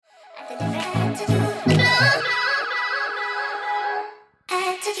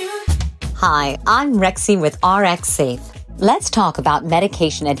Hi, I'm Rexy with RX Safe. Let's talk about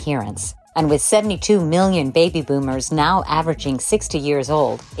medication adherence. And with 72 million baby boomers now averaging 60 years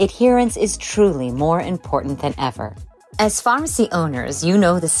old, adherence is truly more important than ever. As pharmacy owners, you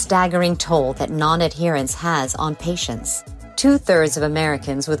know the staggering toll that non-adherence has on patients. 2/3 of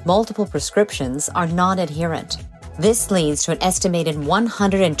Americans with multiple prescriptions are non-adherent. This leads to an estimated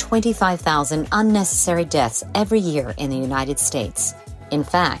 125,000 unnecessary deaths every year in the United States. In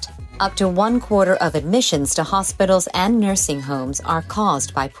fact, up to 1/4 of admissions to hospitals and nursing homes are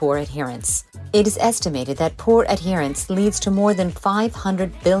caused by poor adherence. It is estimated that poor adherence leads to more than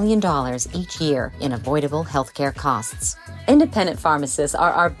 $500 billion each year in avoidable healthcare costs. Independent pharmacists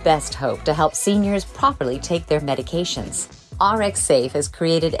are our best hope to help seniors properly take their medications. RX Safe has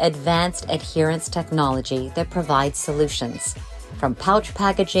created advanced adherence technology that provides solutions. From pouch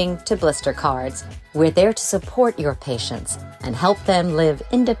packaging to blister cards, we're there to support your patients and help them live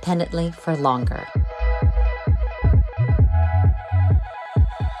independently for longer.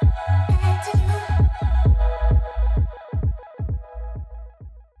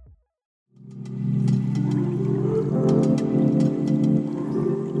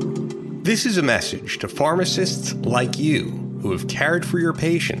 This is a message to pharmacists like you who have cared for your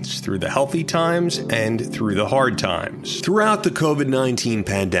patients through the healthy times and through the hard times. Throughout the COVID-19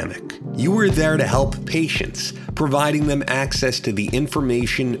 pandemic, you were there to help patients, providing them access to the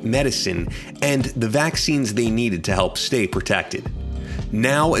information, medicine, and the vaccines they needed to help stay protected.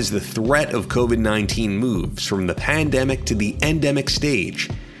 Now, as the threat of COVID-19 moves from the pandemic to the endemic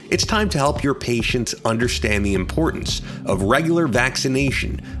stage, it's time to help your patients understand the importance of regular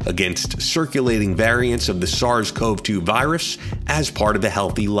vaccination against circulating variants of the SARS-CoV-2 virus as part of a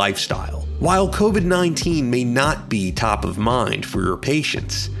healthy lifestyle. While COVID-19 may not be top of mind for your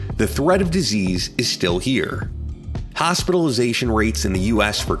patients, the threat of disease is still here. Hospitalization rates in the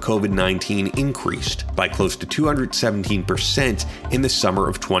U.S. for COVID-19 increased by close to 217% in the summer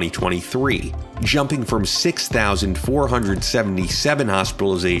of 2023, jumping from 6,477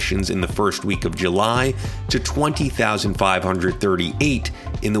 hospitalizations in the first week of July to 20,538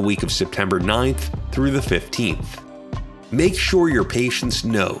 in the week of September 9th through the 15th. Make sure your patients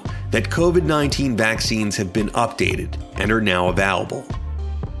know that COVID-19 vaccines have been updated and are now available.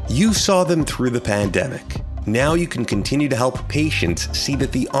 You saw them through the pandemic. Now you can continue to help patients see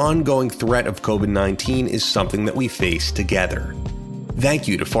that the ongoing threat of COVID-19 is something that we face together. Thank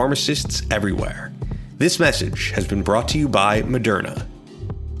you to pharmacists everywhere. This message has been brought to you by Moderna.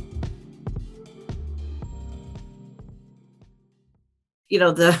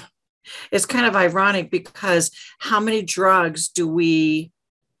 It's kind of ironic because how many drugs do we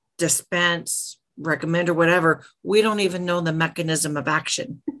dispense, recommend, or whatever? We don't even know the mechanism of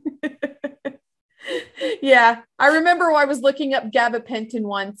action. Yeah, I remember I was looking up gabapentin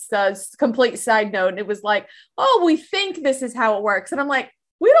once, complete side note, and it was like, oh, we think this is how it works. And I'm like,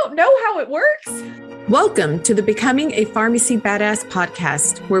 we don't know how it works. Welcome to the Becoming a Pharmacy Badass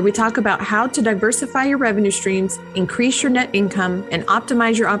podcast, where we talk about how to diversify your revenue streams, increase your net income, and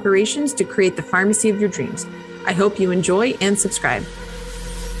optimize your operations to create the pharmacy of your dreams. I hope you enjoy and subscribe.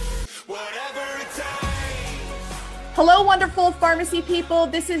 Hello, wonderful pharmacy people.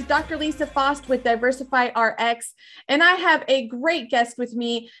 This is Dr. Lisa Faust with Diversify RX, and I have a great guest with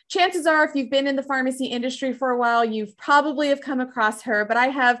me. Chances are, if you've been in the pharmacy industry for a while, you've probably have come across her, but I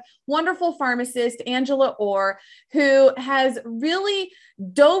have wonderful pharmacist Angela Orr, who has really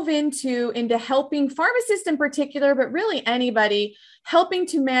dove into helping pharmacists in particular, but really anybody, helping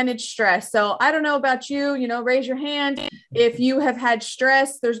to manage stress. So I don't know about you, raise your hand if you have had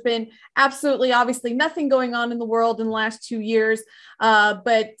stress. There's been absolutely, obviously nothing going on in the world in the last 2 years,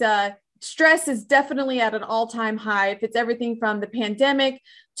 but stress is definitely at an all-time high. If it's everything from the pandemic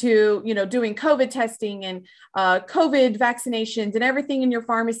to, doing COVID testing and COVID vaccinations and everything in your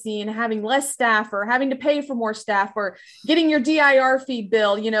pharmacy and having less staff or having to pay for more staff or getting your DIR fee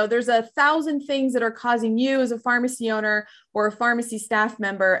bill, there's 1,000 things that are causing you as a pharmacy owner or a pharmacy staff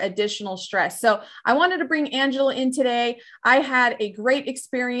member additional stress. So I wanted to bring Angela in today. I had a great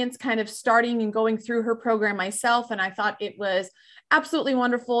experience kind of starting and going through her program myself, and I thought it was absolutely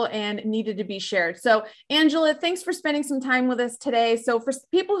wonderful and needed to be shared. So Angela, thanks for spending some time with us today. So for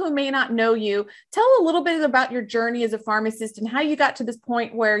people who may not know you, tell a little bit about your journey as a pharmacist and how you got to this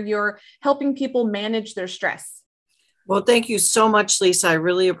point where you're helping people manage their stress. Well, thank you so much, Lisa. I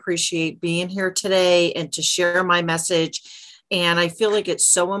really appreciate being here today and to share my message. And I feel like it's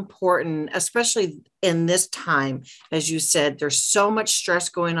so important, especially in this time. As you said, there's so much stress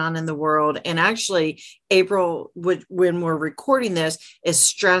going on in the world. And actually, April, when we're recording this, is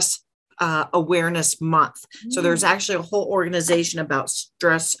Stress Awareness Month. So there's actually a whole organization about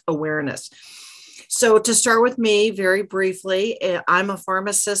stress awareness. So to start with me very briefly, I'm a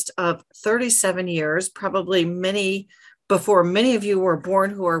pharmacist of 37 years, probably before many of you were born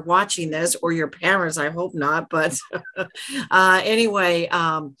who are watching this, or your parents, I hope not. But anyway,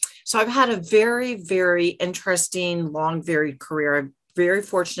 so I've had a very, very interesting, long, varied career. I'm very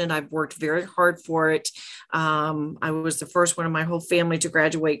fortunate. I've worked very hard for it. I was the first one in my whole family to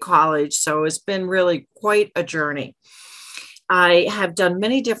graduate college. So it's been really quite a journey. I have done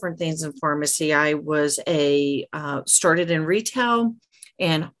many different things in pharmacy. I was started in retail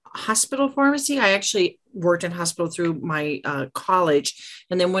and hospital pharmacy. I actually worked in hospital through my college,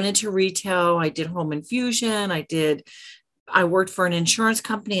 and then went into retail. I did home infusion. I worked for an insurance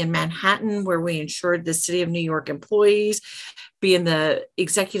company in Manhattan where we insured the city of New York employees, being the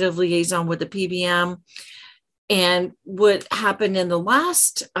executive liaison with the PBM. And what happened in the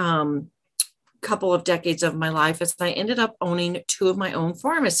last couple of decades of my life is I ended up owning 2 of my own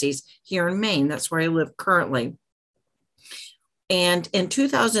pharmacies here in Maine. That's where I live currently. And in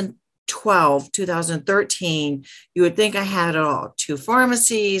 2012, 2013, you would think I had it all: 2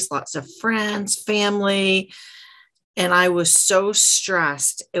 pharmacies, lots of friends, family. And I was so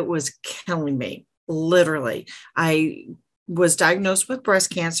stressed, it was killing me, literally. I was diagnosed with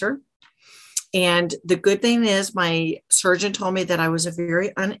breast cancer. And the good thing is my surgeon told me that I was a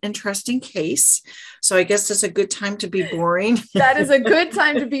very uninteresting case. So I guess it's a good time to be boring. That is a good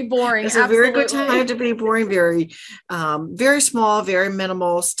time to be boring. It's a very good time to be boring. Very, very small, very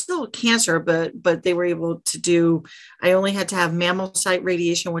minimal, still cancer, but they were able to do, I only had to have mammal site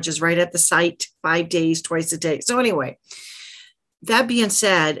radiation, which is right at the site, 5 days, twice a day. So anyway, that being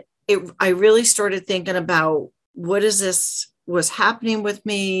said, I really started thinking about was happening with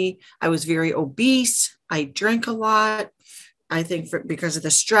me. I was very obese. I drank a lot. I think because of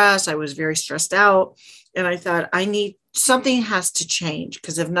the stress, I was very stressed out. And I thought something has to change,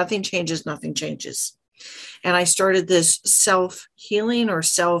 because if nothing changes, nothing changes. And I started this self-healing or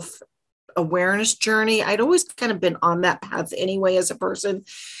self-awareness journey. I'd always kind of been on that path anyway as a person.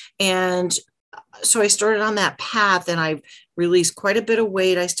 And so I started on that path, and I've released quite a bit of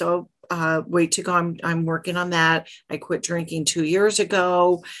weight. I still weight to go. I'm working on that. I quit drinking 2 years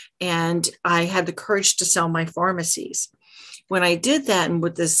ago, and I had the courage to sell my pharmacies. When I did that, and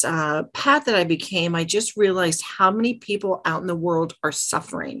with this path that I became, I just realized how many people out in the world are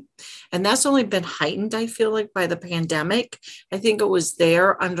suffering. And that's only been heightened, I feel like, by the pandemic. I think it was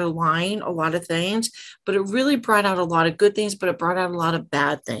there underlying a lot of things, but it really brought out a lot of good things, but it brought out a lot of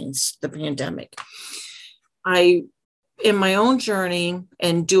bad things, the pandemic. In my own journey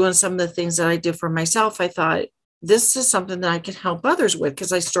and doing some of the things that I did for myself, I thought this is something that I can help others with,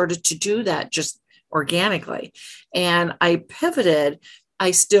 because I started to do that just organically. And I pivoted.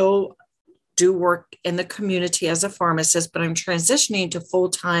 I still do work in the community as a pharmacist, but I'm transitioning to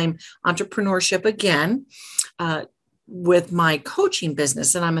full-time entrepreneurship again with my coaching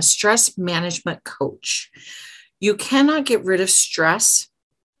business. And I'm a stress management coach. You cannot get rid of stress.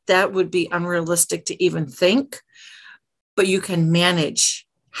 That would be unrealistic to even think. But you can manage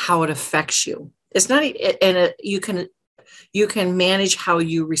how it affects you. It's not, and you can manage how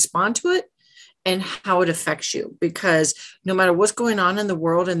you respond to it and how it affects you, because no matter what's going on in the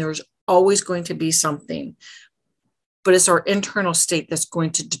world, and there's always going to be something, but it's our internal state that's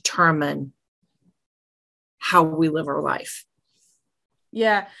going to determine how we live our life.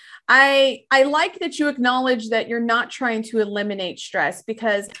 Yeah. I like that you acknowledge that you're not trying to eliminate stress,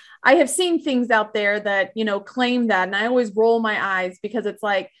 because I have seen things out there that, claim that. And I always roll my eyes, because it's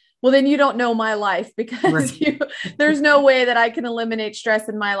like, well, then you don't know my life, because there's no way that I can eliminate stress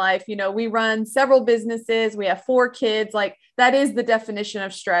in my life. We run several businesses. We have 4 kids. Like, that is the definition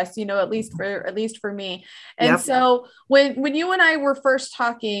of stress, at least for me. And so when you and I were first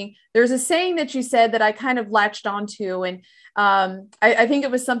talking, there's a saying that you said that I kind of latched onto. And I think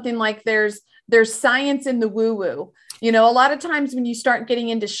it was something like there's science in the woo-woo. A lot of times when you start getting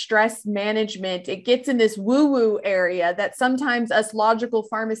into stress management, it gets in this woo-woo area that sometimes us logical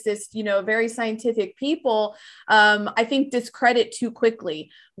pharmacists, very scientific people, I think discredit too quickly,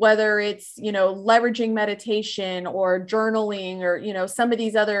 whether it's, leveraging meditation or journaling or, some of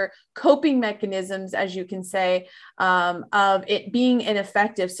these other coping mechanisms, as you can say, of it being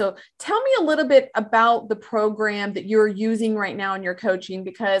ineffective. So tell me a little bit about the program that you're using right now in your coaching,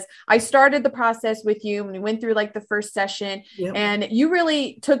 because I started the process with you and we went through like the first session, and you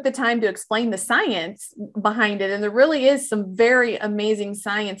really took the time to explain the science behind it. And there really is some very amazing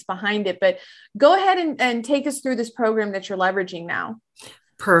science behind it, but go ahead and take us through this program that you're leveraging now.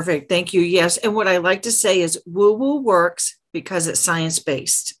 Perfect. Thank you. Yes. And what I like to say is woo-woo works, because it's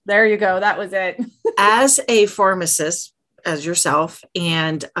science-based. There you go. That was it. As a pharmacist, as yourself,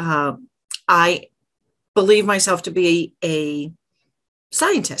 and I believe myself to be a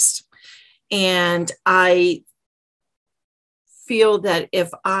scientist. And I feel that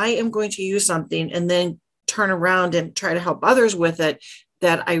if I am going to use something and then turn around and try to help others with it,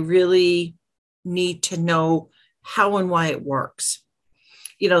 that I really need to know how and why it works.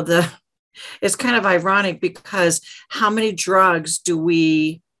 You know, it's kind of ironic because how many drugs do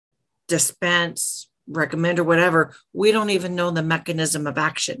we dispense, recommend, or whatever? We don't even know the mechanism of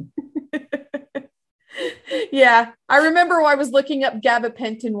action. Yeah, I remember I was looking up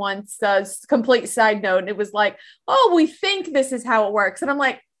gabapentin once, complete side note, and it was like, oh, we think this is how it works. And I'm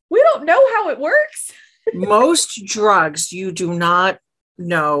like, we don't know how it works. Most drugs you do not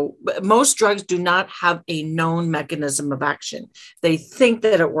know. Most drugs do not have a known mechanism of action. They think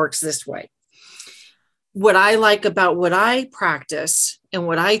that it works this way. What I like about what I practice and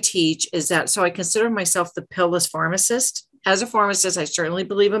what I teach is that, so I consider myself the pillless pharmacist. As a pharmacist, I certainly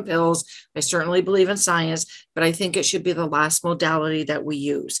believe in pills. I certainly believe in science, but I think it should be the last modality that we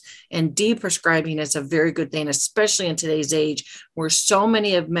use. And deprescribing is a very good thing, especially in today's age, where so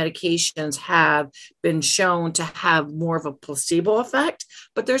many of medications have been shown to have more of a placebo effect,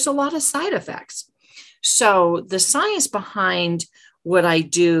 but there's a lot of side effects. So the science behind what I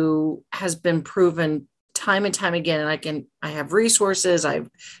do has been proven time and time again. And I have resources. I've,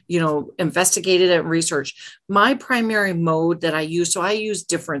 investigated it and researched. My primary mode that I use, so I use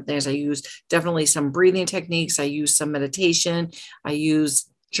different things. I use definitely some breathing techniques. I use some meditation. I use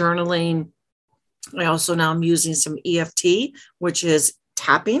journaling. I'm using some EFT, which is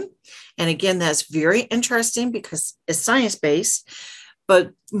tapping. And again, that's very interesting because it's science-based.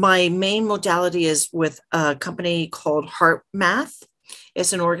 But my main modality is with a company called HeartMath.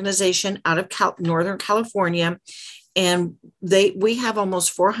 It's an organization out of Northern California, and we have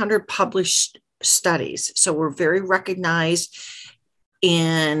almost 400 published studies. So we're very recognized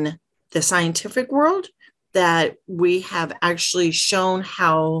in the scientific world that we have actually shown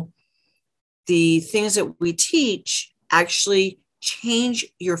how the things that we teach actually change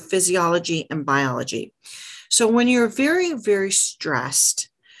your physiology and biology. So when you're very, very stressed,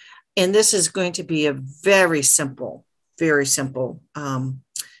 and this is going to be a very simple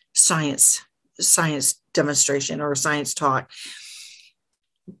science demonstration or science talk.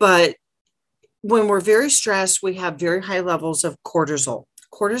 But when we're very stressed, we have very high levels of cortisol.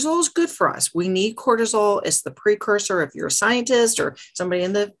 Cortisol is good for us. We need cortisol. It's the precursor. If you're a scientist or somebody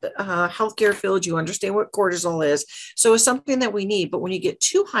in the healthcare field, you understand what cortisol is. So it's something that we need. But when you get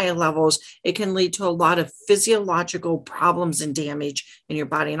too high levels, it can lead to a lot of physiological problems and damage in your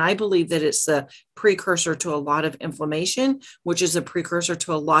body. And I believe that it's the precursor to a lot of inflammation, which is a precursor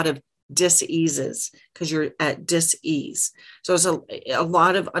to a lot of diseases because you're at dis-ease. So it's a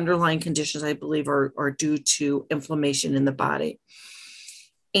lot of underlying conditions, I believe, are due to inflammation in the body.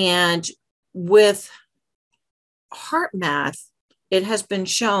 And with HeartMath, it has been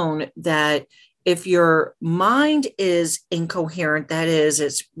shown that if your mind is incoherent, that is,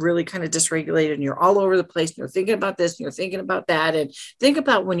 it's really kind of dysregulated and you're all over the place and you're thinking about this and you're thinking about that. And think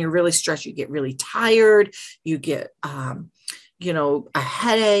about when you're really stressed, you get really tired, you get, a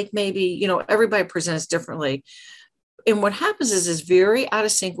headache, maybe, everybody presents differently. And what happens is very out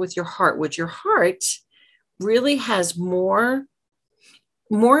of sync with your heart, which your heart really has more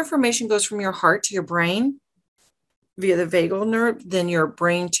information goes from your heart to your brain via the vagal nerve than your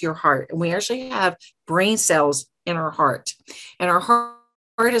brain to your heart. And we actually have brain cells in our heart. And our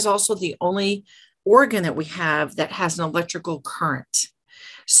heart is also the only organ that we have that has an electrical current.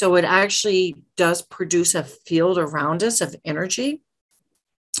 So it actually does produce a field around us of energy.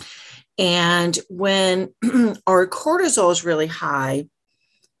 And when our cortisol is really high,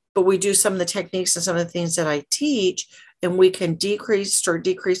 but we do some of the techniques and some of the things that I teach, and we can start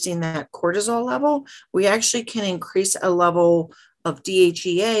decreasing that cortisol level, we actually can increase a level of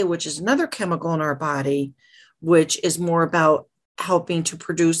DHEA, which is another chemical in our body, which is more about helping to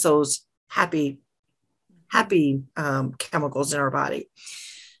produce those happy chemicals in our body.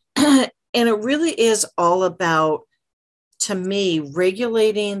 And it really is all about, to me,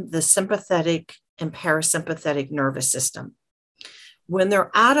 regulating the sympathetic and parasympathetic nervous system. When they're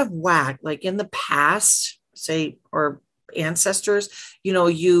out of whack, like in the past, say, or ancestors,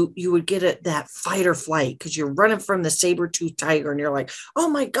 you would get that fight or flight because you're running from the saber-toothed tiger and you're like, oh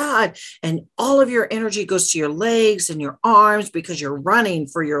my God. And all of your energy goes to your legs and your arms because you're running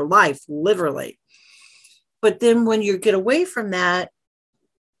for your life, literally. But then when you get away from that,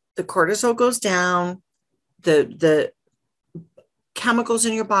 the cortisol goes down, the chemicals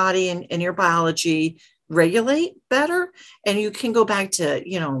in your body and in your biology regulate better. And you can go back to,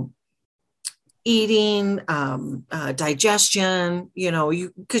 eating, digestion,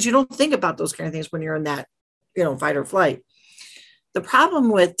 because you don't think about those kind of things when you're in that, fight or flight. The problem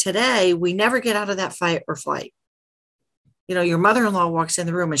with today, we never get out of that fight or flight. Your mother-in-law walks in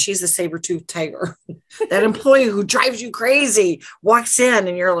the room and she's a saber-toothed tiger. That employee who drives you crazy walks in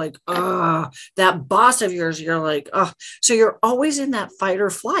and you're like, oh, that boss of yours, you're like, oh. So you're always in that fight or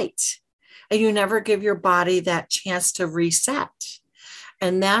flight and you never give your body that chance to reset.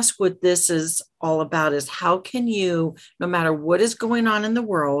 And that's what this is all about, is how can you, no matter what is going on in the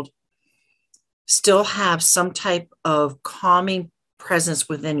world, still have some type of calming presence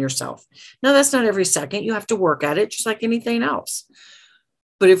within yourself. Now, that's not every second. You have to work at it just like anything else.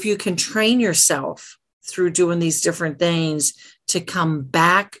 But if you can train yourself through doing these different things to come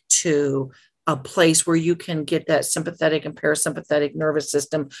back to a place where you can get that sympathetic and parasympathetic nervous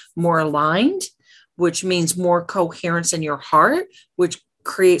system more aligned, which means more coherence in your heart, which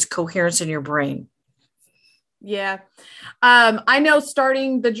creates coherence in your brain. Yeah. I know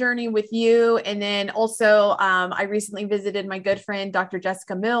starting the journey with you. And then also, I recently visited my good friend, Dr.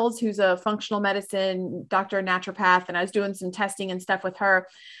 Jessica Mills, who's a functional medicine doctor and naturopath. And I was doing some testing and stuff with her.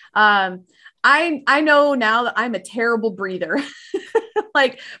 I know now that I'm a terrible breather.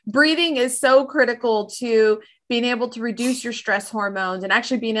 Like, breathing is so critical to being able to reduce your stress hormones and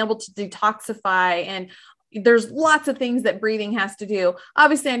actually being able to detoxify. And there's lots of things that breathing has to do.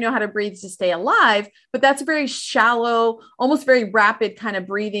 Obviously, I know how to breathe to stay alive, but that's a very shallow, almost very rapid kind of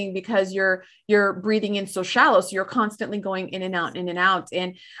breathing because you're breathing in so shallow. So you're constantly going in and out, in and out.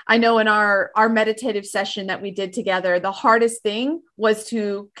 And I know in our meditative session that we did together, the hardest thing was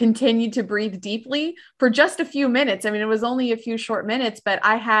to continue to breathe deeply for just a few minutes. I mean, it was only a few short minutes, but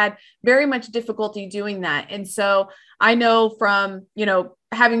I had very much difficulty doing that. And so I know from,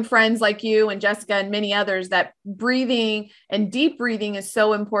 having friends like you and Jessica and many others that breathing and deep breathing is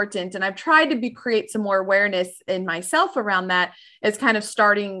so important. And I've tried to create some more awareness in myself around that as kind of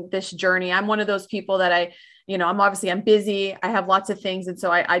starting this journey. I'm one of those people that I'm busy. I have lots of things. And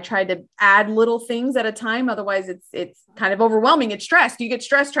so I try to add little things at a time. Otherwise it's kind of overwhelming. It's stressed. You get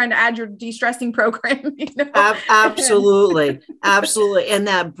stressed trying to add your de-stressing program. Absolutely. Absolutely. And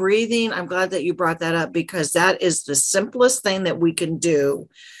that breathing, I'm glad that you brought that up, because that is the simplest thing that we can do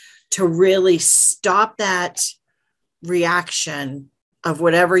to really stop that reaction of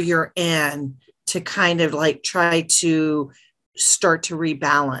whatever you're in, to kind of like try to start to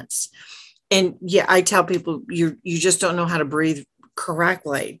rebalance. And yeah, I tell people, you just don't know how to breathe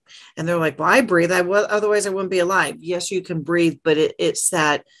correctly. And they're like, well, I breathe. Otherwise I wouldn't be alive. Yes, you can breathe, but it's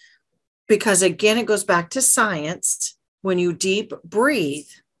that, because again, it goes back to science. When you deep breathe,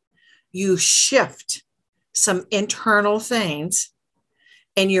 you shift some internal things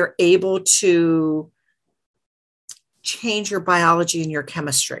and you're able to change your biology and your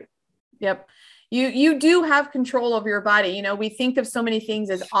chemistry. Yep. You do have control over your body. We think of so many things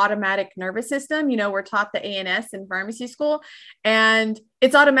as automatic nervous system. We're taught the ANS in pharmacy school, and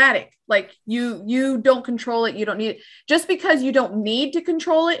it's automatic. Like you don't control it. You don't need it. Just because you don't need to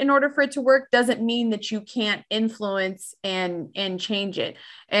control it in order for it to work doesn't mean that you can't influence and change it.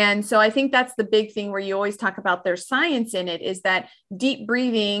 And so I think that's the big thing where you always talk about there's science in it, is that deep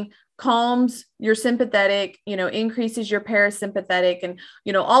breathing calms your sympathetic, increases your parasympathetic, and,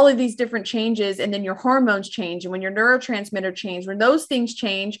 all of these different changes. And then your hormones change. And when your neurotransmitter change, when those things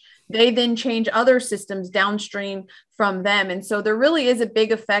change, they then change other systems downstream from them. And so there really is a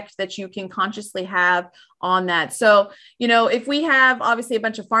big effect that you can consciously have on that. So, if we have obviously a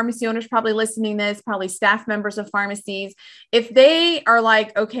bunch of pharmacy owners probably listening to this, probably staff members of pharmacies, if they are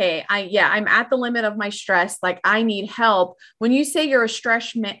like, okay, I'm at the limit of my stress, like I need help. When you say you're a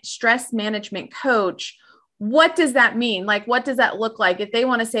stress management coach, what does that mean? Like, what does that look like? If they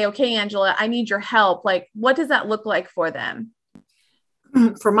want to say, okay, Angela, I need your help, like, what does that look like for them?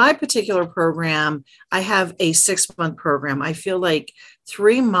 For my particular program, I have a 6-month program. I feel like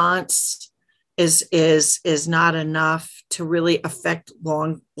 3 months is not enough to really affect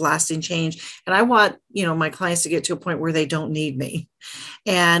long lasting change. And I want, my clients to get to a point where they don't need me.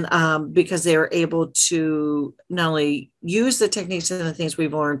 And because they are able to not only use the techniques and the things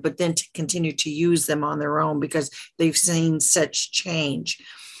we've learned, but then to continue to use them on their own because they've seen such change.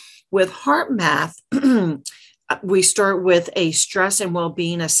 With HeartMath, we start with a stress and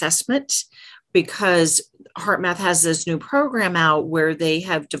well-being assessment, because HeartMath has this new program out where they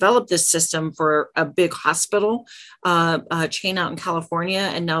have developed this system for a big hospital chain out in California.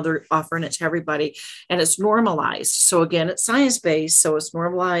 And now they're offering it to everybody, and it's normalized. So again, it's science-based. So it's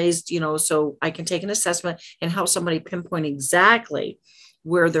normalized, so I can take an assessment and help somebody pinpoint exactly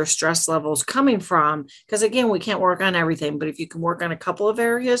where their stress level is coming from. Because again, we can't work on everything, but if you can work on a couple of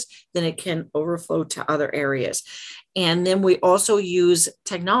areas, then it can overflow to other areas. And then we also use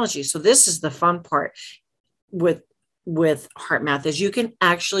technology. So this is the fun part with HeartMath, is you can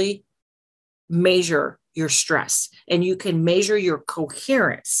actually measure your stress and you can measure your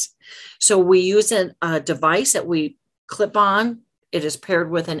coherence. So we use a device that we clip on. It is paired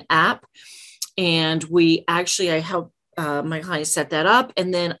with an app, and I help my clients set that up,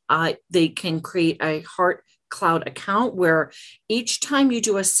 and then they can create a Heart Cloud account where each time you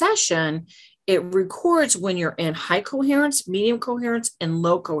do a session, it records when you're in high coherence, medium coherence, and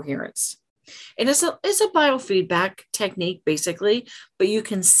low coherence. And it's a biofeedback technique basically, but you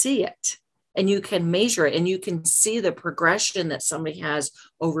can see it and you can measure it and you can see the progression that somebody has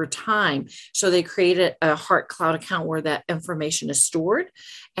over time. So they created a Heart Cloud account where that information is stored.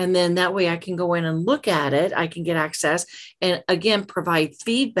 And then that way I can go in and look at it. I can get access and again, provide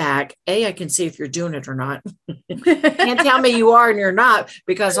feedback. I can see if you're doing it or not. Can't tell me you are and you're not,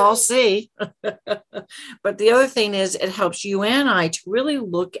 because I'll see. But the other thing is it helps you and I to really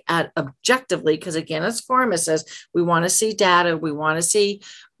look at objectively, because again, as pharmacists, we want to see data. We want to see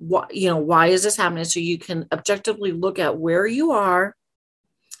why is this happening? So you can objectively look at where you are,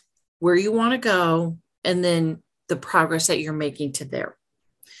 where you want to go, and then the progress that you're making to there.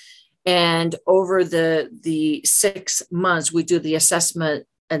 And over the 6 months, we do the assessment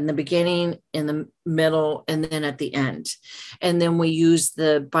in the beginning, in the middle, and then at the end. And then we use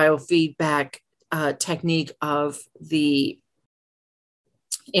the biofeedback technique of the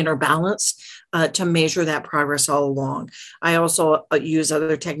inner balance to measure that progress all along. I also use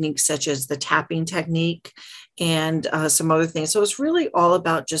other techniques such as the tapping technique and some other things. So it's really all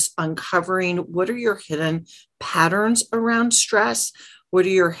about just uncovering what are your hidden patterns around stress? What are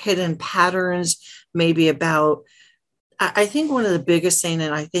your hidden patterns maybe about, I think one of the biggest thing,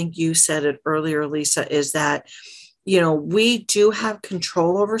 and I think you said it earlier, Lisa, is that, we do have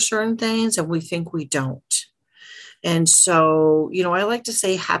control over certain things and we think we don't. And so, I like to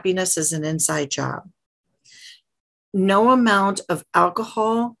say happiness is an inside job. No amount of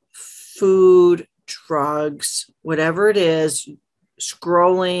alcohol, food, drugs, whatever it is,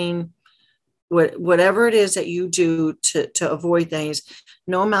 scrolling, whatever it is that you do to avoid things,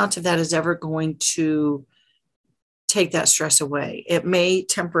 no amount of that is ever going to take that stress away. It may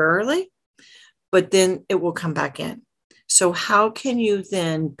temporarily, but then it will come back in. So how can you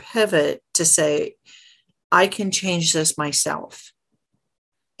then pivot to say, I can change this myself?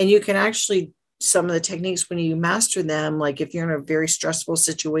 And you can actually, some of the techniques, when you master them, like if you're in a very stressful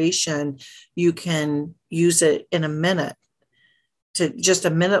situation, you can use it in a minute. To just a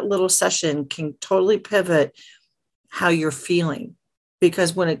minute little session can totally pivot how you're feeling.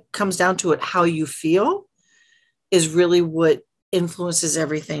 Because when it comes down to it, how you feel is really what influences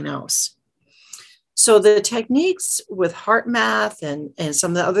everything else. So the techniques with HeartMath and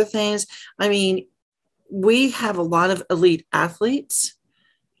some of the other things, we have a lot of elite athletes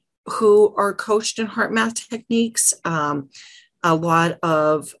who are coached in HeartMath techniques, a lot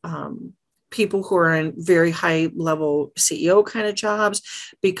of people who are in very high level CEO kind of jobs,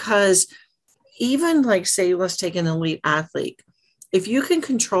 because even like, say, let's take an elite athlete. If you can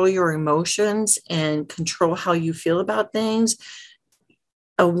control your emotions and control how you feel about things,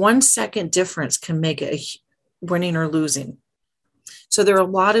 a 1 second difference can make it winning or losing. So there are a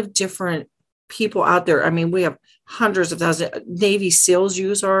lot of different people out there. We have hundreds of thousands. Navy SEALs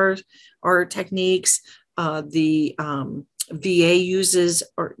use our techniques. The VA uses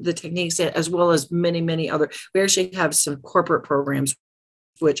the techniques, as well as many, many other. We actually have some corporate programs,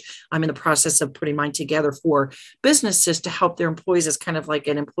 which I'm in the process of putting mine together for businesses to help their employees as kind of like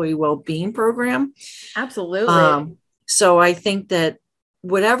an employee well-being program. Absolutely. So I think that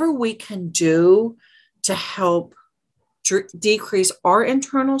whatever we can do to help decrease our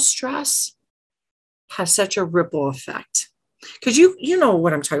internal stress has such a ripple effect. Because you know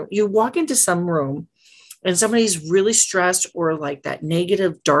what I'm talking about. You walk into some room and somebody's really stressed or like that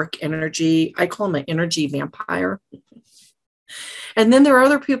negative, dark energy. I call them an energy vampire. And then there are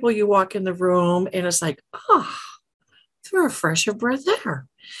other people, you walk in the room and it's like, they're a fresh of breath air.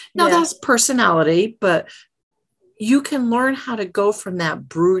 Now that's personality, but you can learn how to go from that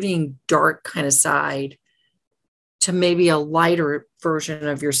brooding, dark kind of side to maybe a lighter version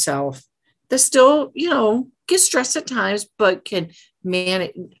of yourself that still, gets stressed at times, but can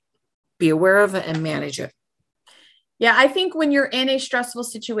be aware of it and manage it. Yeah, I think when you're in a stressful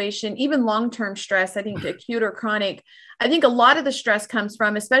situation, even long-term stress, I think acute or chronic, I think a lot of the stress comes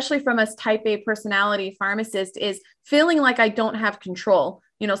from, especially from us type A personality pharmacists, is feeling like I don't have control.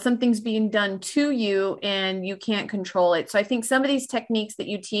 something's being done to you and you can't control it. So I think some of these techniques that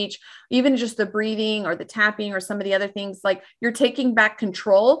you teach, even just the breathing or the tapping or some of the other things, like you're taking back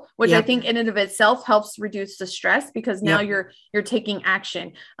control, which I think in and of itself helps reduce the stress, because now you're taking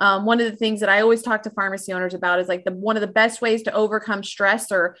action. One of the things that I always talk to pharmacy owners about is like one of the best ways to overcome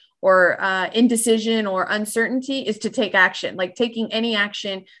stress or indecision or uncertainty is to take action. Like taking any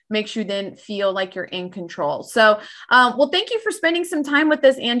action makes you then feel like you're in control. So, well, thank you for spending some time with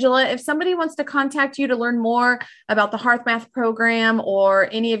us, Angela. If somebody wants to contact you to learn more about the HeartMath program or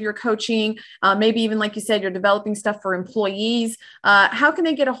any of your coaching, maybe even like you said, you're developing stuff for employees, how can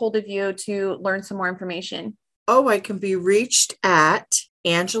they get a hold of you to learn some more information? Oh, I can be reached at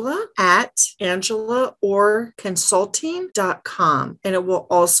angelaorconsulting.com. And it will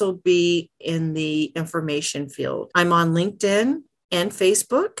also be in the information field. I'm on LinkedIn and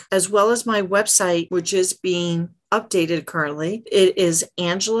Facebook, as well as my website, which is being updated currently. It is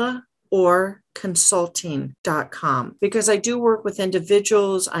angelaorconsulting.com, because I do work with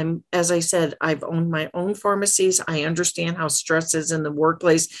individuals. As I said, I've owned my own pharmacies. I understand how stress is in the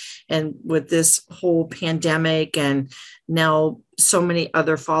workplace, and with this whole pandemic and now so many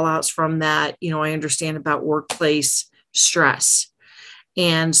other fallouts from that, I understand about workplace stress.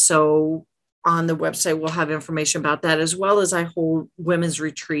 And so on the website, we'll have information about that, as well as I hold women's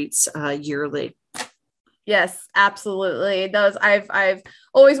retreats yearly. Yes, absolutely. Those I've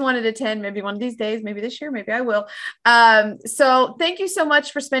always wanted to attend, maybe one of these days, maybe this year, maybe I will. So thank you so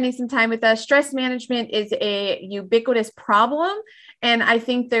much for spending some time with us. Stress management is a ubiquitous problem. And I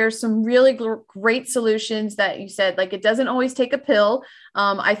think there's some really great solutions that you said, like it doesn't always take a pill.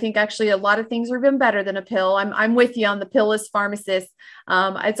 I think actually a lot of things are even better than a pill. I'm with you on the pillless pharmacist.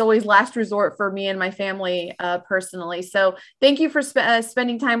 It's always last resort for me and my family personally. So thank you for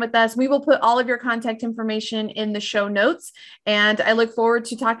spending time with us. We will put all of your contact information in the show notes, and I look forward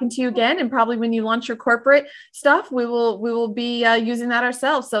to talking to you again. And probably when you launch your corporate stuff, we will be using that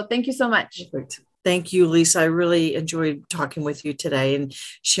ourselves. So thank you so much. Perfect. Thank you, Lisa. I really enjoyed talking with you today and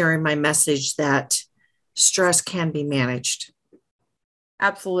sharing my message that stress can be managed.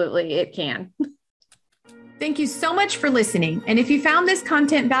 Absolutely, it can. Thank you so much for listening. And if you found this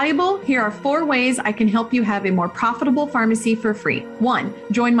content valuable, here are 4 ways I can help you have a more profitable pharmacy for free. 1,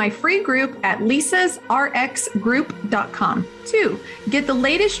 join my free group at lisasrxgroup.com. 2, get the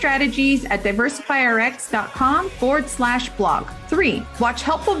latest strategies at diversifyrx.com/blog. 3, watch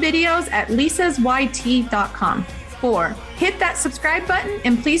helpful videos at lisasyt.com. 4, hit that subscribe button,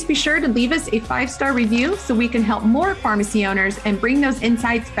 and please be sure to leave us a 5-star review so we can help more pharmacy owners and bring those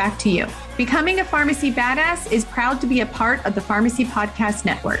insights back to you. Becoming a Pharmacy Badass is proud to be a part of the Pharmacy Podcast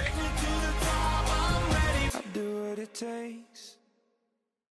Network.